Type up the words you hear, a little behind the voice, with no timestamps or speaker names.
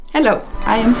Hello,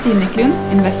 I am Stine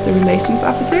Klund, Investor Relations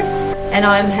Officer. And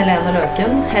I'm Helene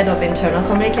Løken, Head of Internal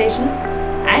Communication.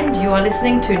 And you are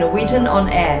listening to Norwegian on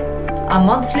Air, a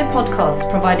monthly podcast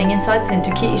providing insights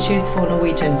into key issues for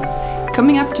Norwegian.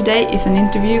 Coming up today is an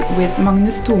interview with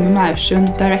Magnus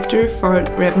Maursund, Director for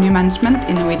Revenue Management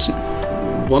in Norwegian.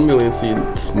 1 million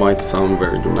seats might sound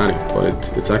very dramatic,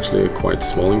 but it's actually a quite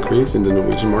small increase in the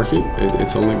Norwegian market.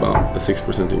 It's only about a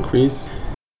 6% increase.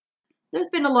 There's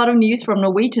been a lot of news from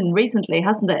Norwegian recently,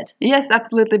 hasn't it? Yes,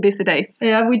 absolutely busy days.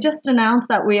 Yeah, we just announced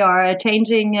that we are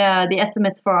changing the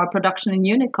estimates for our production and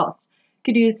unit cost.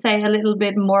 Could you say a little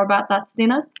bit more about that,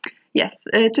 Stina? Yes,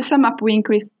 to sum up, we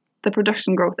increased the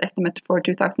production growth estimate for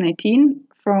 2018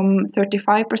 from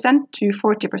 35% to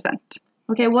 40%.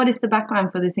 Okay, what is the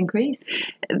background for this increase?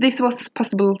 This was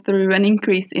possible through an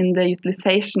increase in the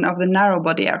utilization of the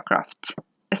narrow-body aircraft,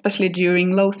 especially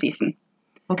during low season.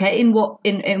 Okay,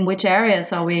 in which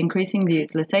areas are we increasing the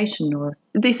utilization? Or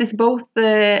this is both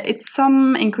it's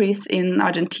some increase in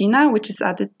Argentina, which is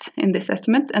added in this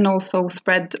estimate, and also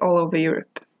spread all over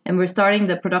Europe. And we're starting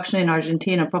the production in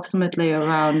Argentina approximately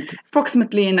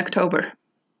in October.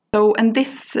 And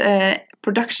this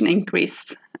production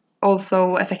increase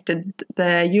also affected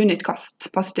the unit cost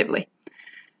positively.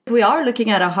 We are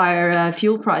looking at a higher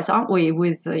fuel price, aren't we?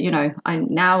 With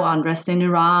now unrest in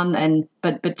Iran,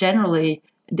 but generally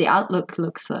the outlook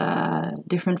looks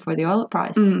different for the oil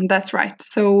price. That's right.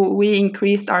 So we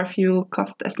increased our fuel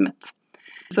cost estimate.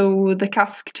 So the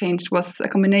CASK change was a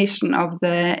combination of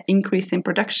the increase in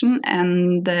production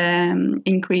and the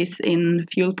increase in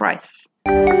fuel price.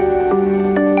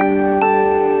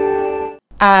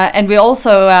 And we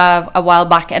also, a while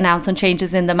back, announced some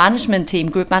changes in the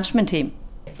group management team.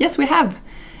 Yes, we have.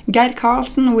 Geir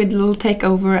Karlsen will take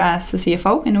over as the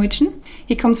CFO in Norwegian.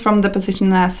 He comes from the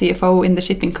position as CFO in the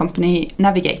shipping company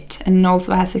Navigate and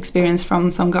also has experience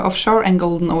from Songa Offshore and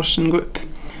Golden Ocean Group.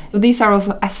 So these are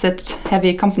also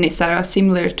asset-heavy companies that are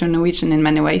similar to Norwegian in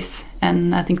many ways,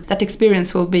 and I think that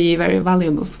experience will be very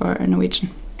valuable for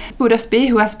Norwegian. Bo Røsby,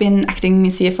 who has been acting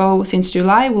CFO since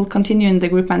July, will continue in the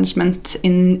group management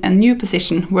in a new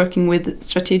position, working with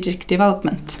strategic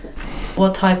development.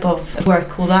 What type of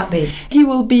work will that be? He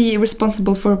will be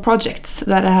responsible for projects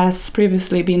that has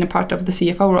previously been a part of the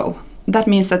CFO role. That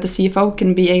means that the CFO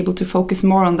can be able to focus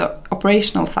more on the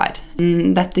operational side,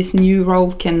 and that this new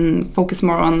role can focus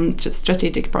more on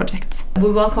strategic projects.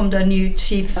 We welcomed a new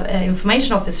Chief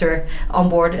Information Officer on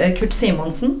board, Kurt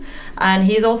Simonsen, and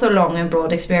he's also long and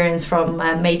broad experience from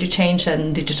major change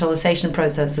and digitalization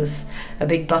processes, a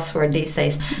big buzzword these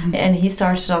days, and he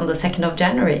started on the 2nd of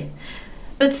January.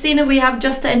 But Stina, we have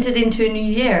just entered into a new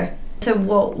year. So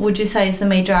what would you say is the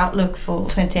major outlook for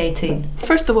 2018?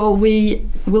 First of all, we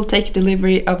will take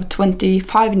delivery of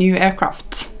 25 new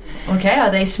aircraft. Okay,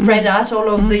 are they spread out all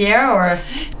over the year or?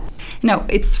 No,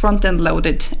 it's front-end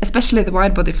loaded, especially the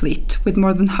wide-body fleet, with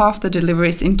more than half the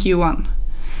deliveries in Q1.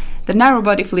 The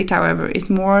narrow-body fleet, however, is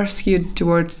more skewed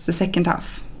towards the second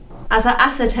half. As an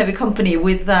asset-heavy company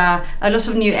with a lot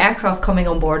of new aircraft coming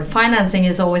on board, financing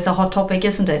is always a hot topic,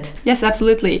 isn't it? Yes,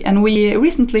 absolutely. And we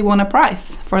recently won a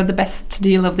prize for the best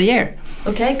deal of the year.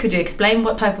 Okay, could you explain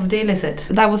what type of deal is it?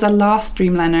 That was a last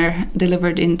Dreamliner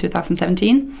delivered in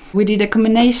 2017. We did a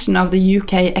combination of the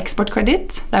UK export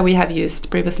credit that we have used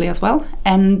previously as well,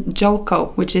 and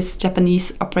JOLCO, which is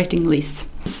Japanese operating lease.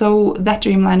 So that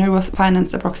Dreamliner was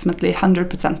financed approximately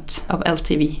 100% of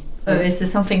LTV. Is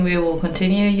this something we will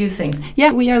continue using?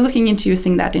 Yeah, we are looking into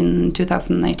using that in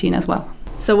 2019 as well.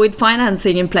 So with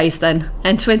financing in place then,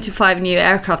 and 25 new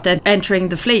aircraft entering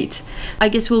the fleet, I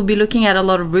guess we'll be looking at a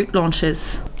lot of route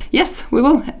launches. Yes, we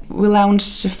will. We'll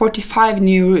launch 45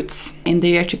 new routes in the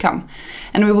year to come.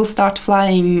 And we will start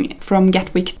flying from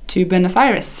Gatwick to Buenos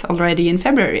Aires already in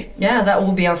February. Yeah, that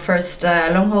will be our first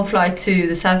long-haul flight to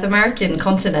the South American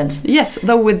continent. Yes,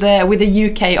 though with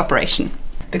the UK operation.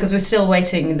 Because we're still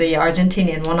waiting the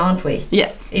Argentinian one, aren't we?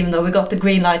 Yes. Even though we got the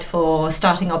green light for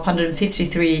starting up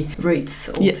 153 routes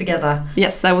altogether.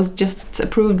 Yes, that was just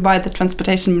approved by the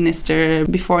Transportation Minister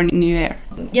before New Year.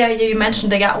 Yeah, you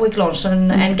mentioned the Gatwick launch,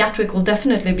 and Gatwick will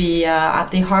definitely be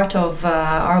at the heart of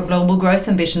our global growth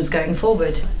ambitions going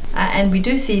forward. And we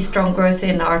do see strong growth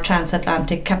in our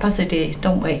transatlantic capacity,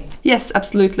 don't we? Yes,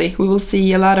 absolutely. We will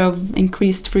see a lot of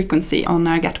increased frequency on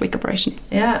our Gatwick operation.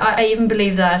 Yeah, I even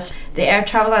believe that the air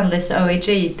travel analyst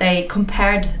OAG, they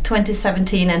compared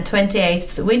 2017 and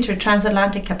 2028's winter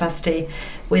transatlantic capacity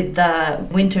with the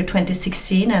winter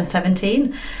 2016 and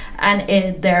 17,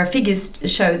 and their figures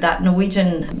show that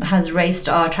Norwegian has raised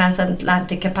our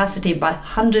transatlantic capacity by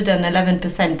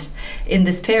 111% in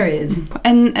this period.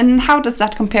 And how does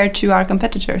that compare to our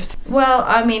competitors? Well,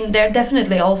 I mean, they're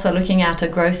definitely also looking at a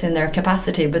growth in their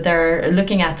capacity, but they're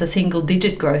looking at a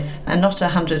single-digit growth and not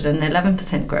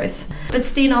 111% growth. But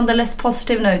Stine, on the less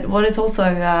positive note, what is also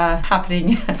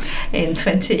happening in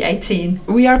 2018?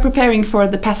 We are preparing for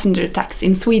the passenger tax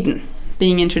in Sweden,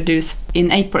 being introduced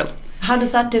in April. How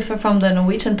does that differ from the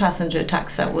Norwegian passenger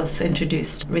tax that was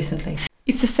introduced recently?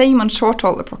 It's the same on short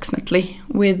haul approximately,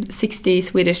 with 60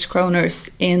 Swedish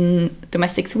kroners in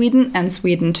domestic Sweden and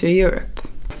Sweden to Europe.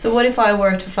 So what if I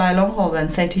were to fly long haul then,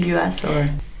 say to US or?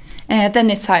 Then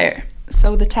it's higher.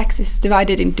 So the tax is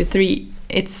divided into three.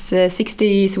 It's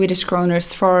 60 Swedish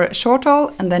kroners for short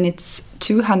haul, and then it's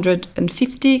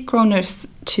 250 kroners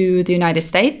to the United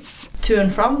States. To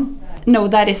and from? No,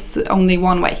 that is only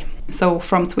one way, so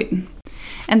from Sweden.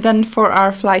 And then for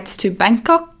our flights to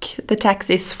Bangkok, the tax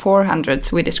is 400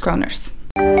 Swedish kroners.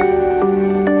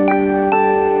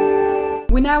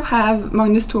 We now have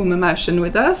Magnus Maursund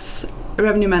with us,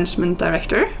 Revenue Management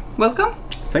Director. Welcome.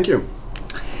 Thank you.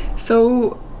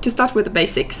 So, to start with the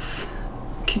basics,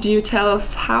 could you tell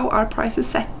us how our price is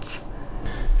set?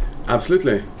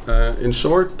 Absolutely. In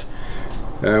short,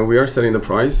 we are setting the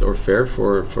price or fare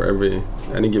for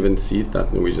any given seat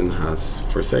that Norwegian has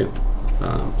for sale.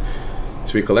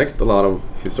 So we collect a lot of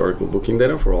historical booking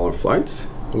data for all our flights,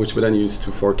 which we then use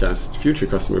to forecast future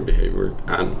customer behavior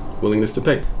and willingness to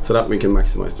pay, so that we can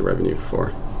maximize the revenue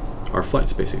for our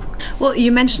flights, basically. Well,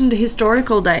 you mentioned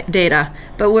historical data,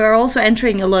 but we're also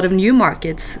entering a lot of new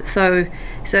markets. So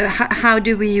how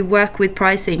do we work with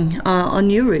pricing on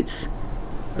new routes?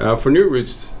 For new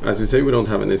routes, as you say, we don't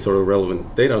have any sort of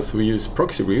relevant data, so we use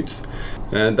proxy routes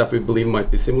that we believe might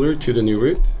be similar to the new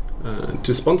route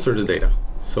to sponsor the data.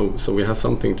 So we have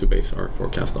something to base our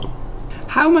forecast on.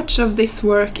 How much of this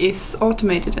work is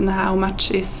automated and how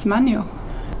much is manual?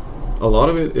 A lot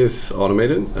of it is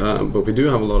automated, but we do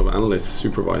have a lot of analysts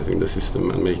supervising the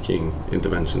system and making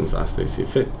interventions as they see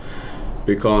fit.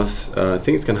 Because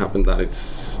things can happen that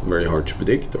it's very hard to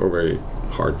predict or very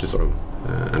hard to sort of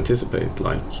anticipate,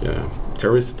 like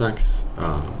terrorist attacks,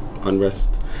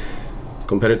 unrest,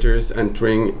 competitors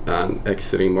entering and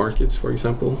exiting markets, for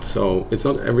example. So it's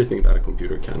not everything that a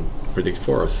computer can predict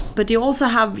for us. But you also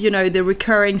have, the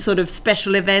recurring sort of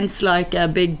special events like a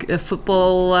big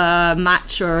football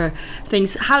match or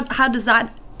things. How does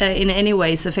that in any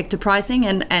ways affect the pricing,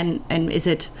 and is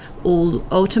it all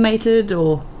automated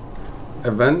or?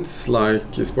 Events like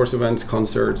sports events,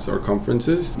 concerts or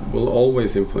conferences will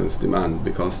always influence demand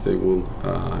because they will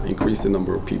increase the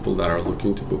number of people that are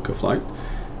looking to book a flight.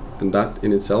 And that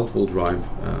in itself will drive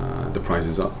the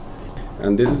prices up.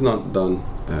 And this is not done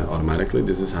automatically.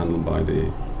 This is handled by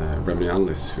the revenue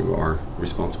analysts who are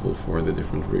responsible for the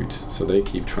different routes. So they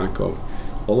keep track of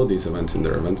all of these events in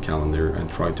their event calendar and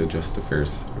try to adjust the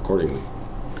fares accordingly.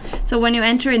 So when you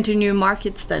enter into new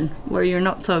markets then, where you're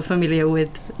not so familiar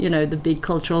with, the big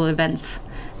cultural events,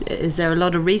 is there a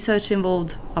lot of research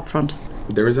involved upfront?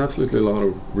 There is absolutely a lot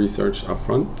of research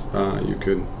upfront. You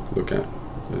could look at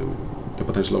the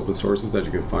potential open sources that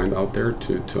you can find out there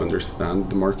to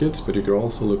understand the markets, but you can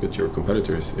also look at your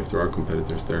competitors. If there are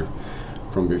competitors there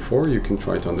from before, you can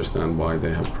try to understand why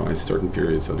they have priced certain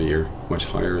periods of the year much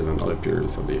higher than other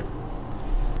periods of the year.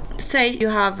 Say you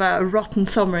have a rotten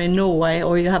summer in Norway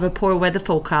or you have a poor weather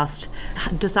forecast.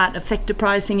 Does that affect the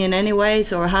pricing in any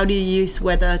ways, or how do you use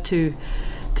weather to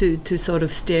sort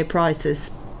of steer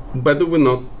prices? Weather will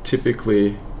not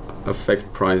typically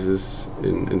affect prices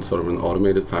in sort of an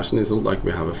automated fashion. It's not like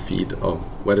we have a feed of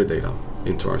weather data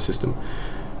into our system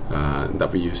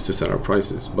that we use to set our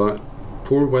prices. But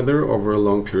poor weather over a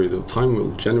long period of time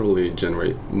will generally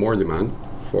generate more demand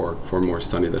for more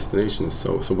sunny destinations.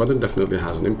 So weather definitely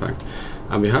has an impact.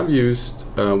 And we have used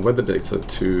weather data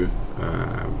to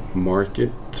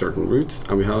market certain routes,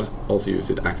 and we have also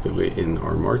used it actively in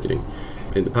our marketing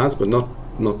in the past, but not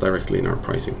directly in our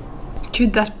pricing.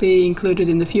 Could that be included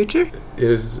in the future? It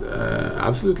is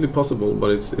absolutely possible,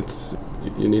 but it's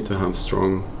you need to have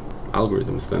strong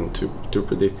algorithms then to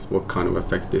predict what kind of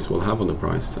effect this will have on the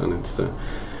price. And it's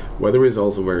weather is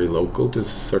also very local to a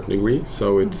certain degree,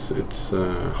 so it's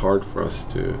hard for us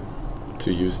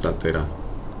to use that data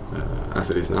as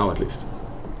it is now, at least.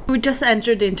 We just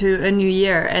entered into a new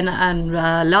year, and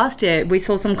last year we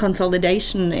saw some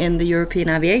consolidation in the European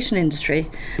aviation industry.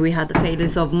 We had the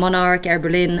failures of Monarch, Air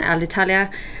Berlin, Alitalia.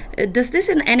 Does this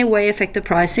in any way affect the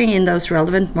pricing in those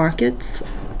relevant markets?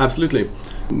 Absolutely.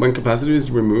 When capacity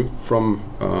is removed from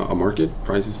a market,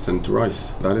 prices tend to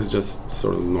rise. That is just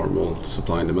sort of normal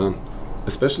supply and demand.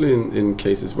 Especially in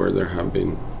cases where there have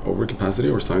been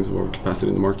overcapacity or signs of overcapacity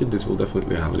in the market, this will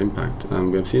definitely have an impact.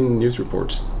 And we have seen news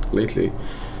reports lately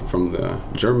from the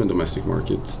German domestic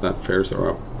markets that fares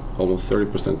are up almost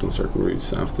 30% on certain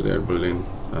routes after their Berlin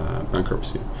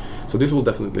bankruptcy. So this will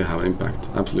definitely have an impact,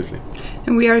 absolutely.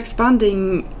 And we are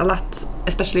expanding a lot,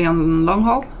 especially on long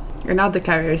haul, and other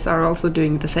carriers are also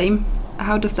doing the same.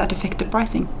 How does that affect the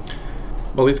pricing?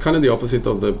 Well, it's kind of the opposite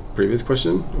of the previous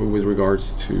question with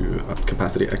regards to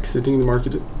capacity exiting the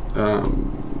market.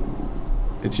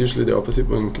 It's usually the opposite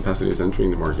when capacity is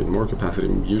entering the market. More capacity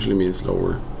usually means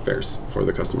lower fares for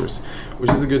the customers,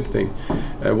 which is a good thing.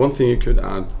 One thing you could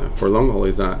add for long haul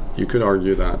is that you could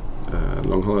argue that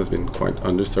long haul has been quite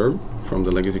underserved from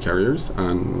the legacy carriers,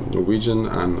 and Norwegian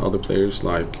and other players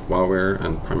like WOW Air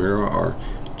and Primera are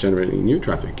generating new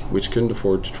traffic, which couldn't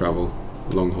afford to travel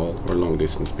long haul or long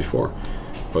distance before,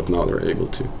 but now they're able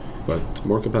to. But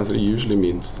more capacity usually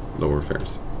means lower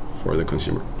fares for the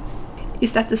consumer.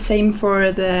 Is that the same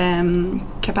for the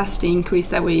capacity increase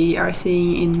that we are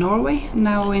seeing in Norway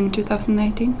now in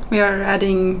 2018? We are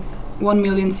adding 1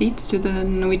 million seats to the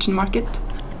Norwegian market.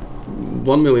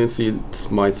 1 million seats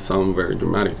might sound very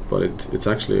dramatic, but it's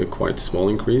actually a quite small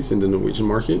increase in the Norwegian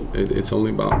market. It's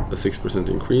only about a 6%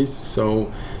 increase.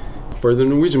 So for the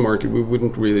Norwegian market, we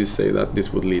wouldn't really say that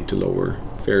this would lead to lower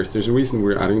fares. There's a reason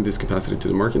we're adding this capacity to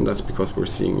the market, and that's because we're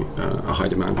seeing a high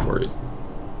demand for it.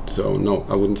 So no,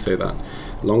 I wouldn't say that.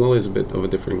 Long haul is a bit of a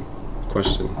different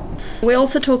question. We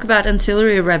also talk about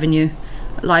ancillary revenue,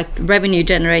 like revenue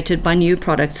generated by new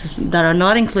products that are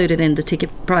not included in the ticket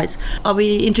price. Are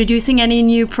we introducing any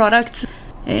new products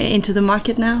into the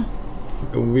market now?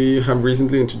 We have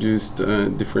recently introduced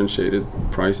differentiated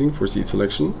pricing for seat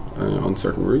selection on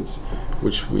certain routes,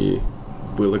 which we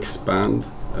will expand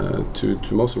to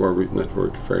most of our route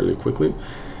network fairly quickly.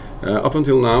 Up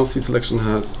until now, seat selection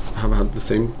have had the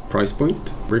same price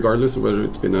point, regardless of whether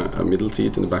it's been a middle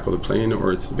seat in the back of the plane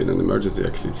or it's been an emergency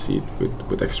exit seat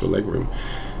with extra legroom.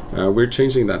 We're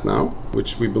changing that now,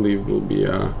 which we believe will be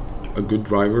a good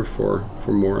driver for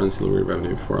more ancillary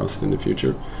revenue for us in the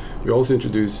future. We also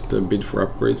introduced the bid for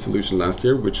upgrade solution last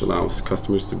year, which allows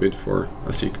customers to bid for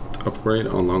a seat upgrade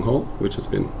on long haul, which has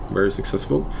been very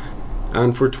successful.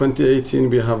 And for 2018,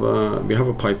 we have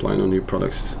a pipeline of new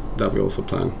products that we also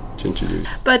plan to introduce.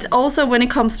 But also when it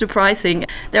comes to pricing,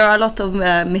 there are a lot of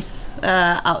myths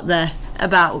out there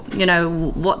about,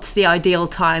 what's the ideal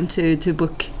time to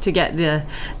book to get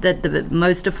the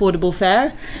most affordable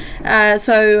fare.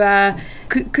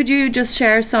 Could you just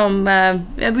share some,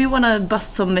 we want to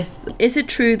bust some myths. Is it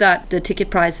true that the ticket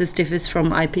prices differs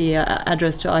from IP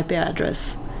address to IP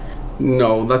address?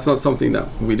 No, that's not something that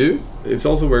we do. It's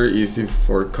also very easy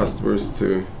for customers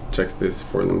to check this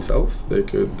for themselves. They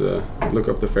could look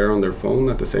up the fare on their phone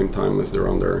at the same time as they're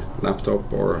on their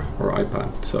laptop or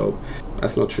iPad. So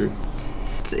that's not true.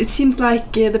 It seems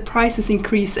like the prices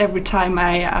increase every time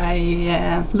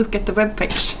I look at the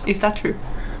webpage. Is that true?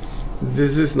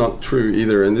 This is not true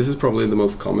either, and this is probably the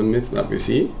most common myth that we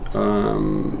see,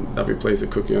 that we place a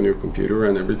cookie on your computer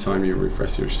and every time you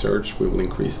refresh your search we will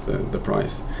increase the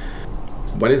price.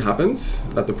 When it happens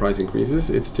that the price increases,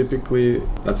 it's typically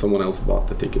that someone else bought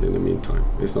the ticket in the meantime.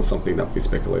 It's not something that we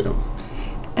speculate on.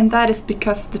 And that is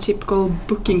because the typical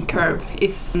booking curve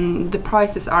is the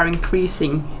prices are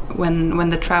increasing when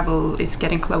the travel is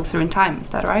getting closer in time.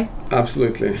 Is that right?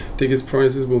 Absolutely. Tickets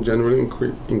prices will generally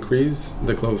increase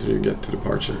the closer you get to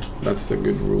departure. That's a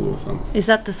good rule of thumb. Is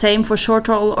that the same for short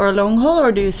haul or long haul,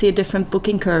 or do you see a different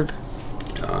booking curve?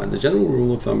 The general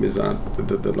rule of thumb is that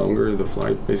the longer the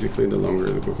flight, basically the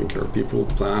longer the booking curve. People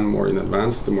plan more in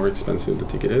advance, the more expensive the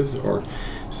ticket is.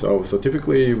 So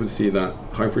typically you would see that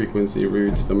high frequency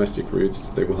routes, domestic routes,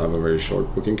 they will have a very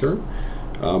short booking curve.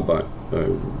 But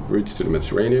routes to the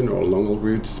Mediterranean or long haul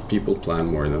routes, people plan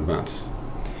more in advance.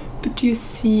 But do you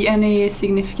see any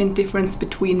significant difference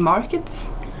between markets?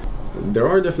 There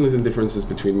are definitely differences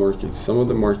between markets. Some of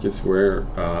the markets where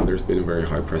there's been a very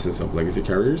high presence of legacy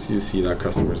carriers, you see that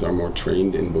customers are more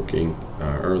trained in booking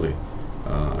early.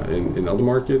 In other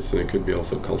markets, and it could be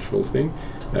also a cultural thing,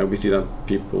 we see that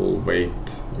people wait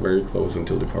very close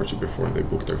until departure before they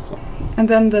book their flight. And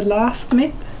then the last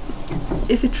myth,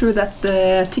 is it true that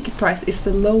the ticket price is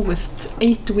the lowest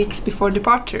 8 weeks before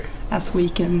departure, as we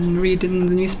can read in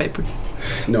the newspapers?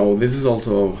 No, this is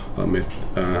also a myth.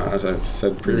 As I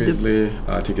said previously,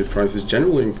 ticket prices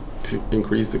generally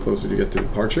increase the closer you get to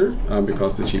departure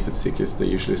because the cheapest tickets, they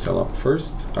usually sell up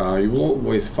first. You will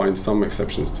always find some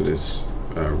exceptions to this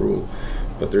rule,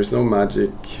 But there's no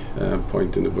magic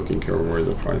point in the booking curve where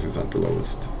the price is at the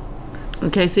lowest.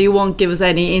 Okay, so you won't give us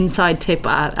any inside tip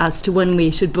as to when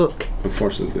we should book?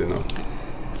 Unfortunately, no.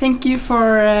 Thank you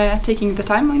for taking the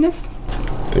time, Magnus.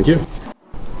 Thank you.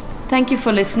 Thank you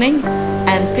for listening,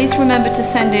 and please remember to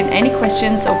send in any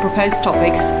questions or proposed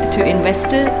topics to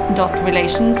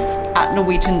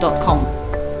investor.relations@norwegian.com.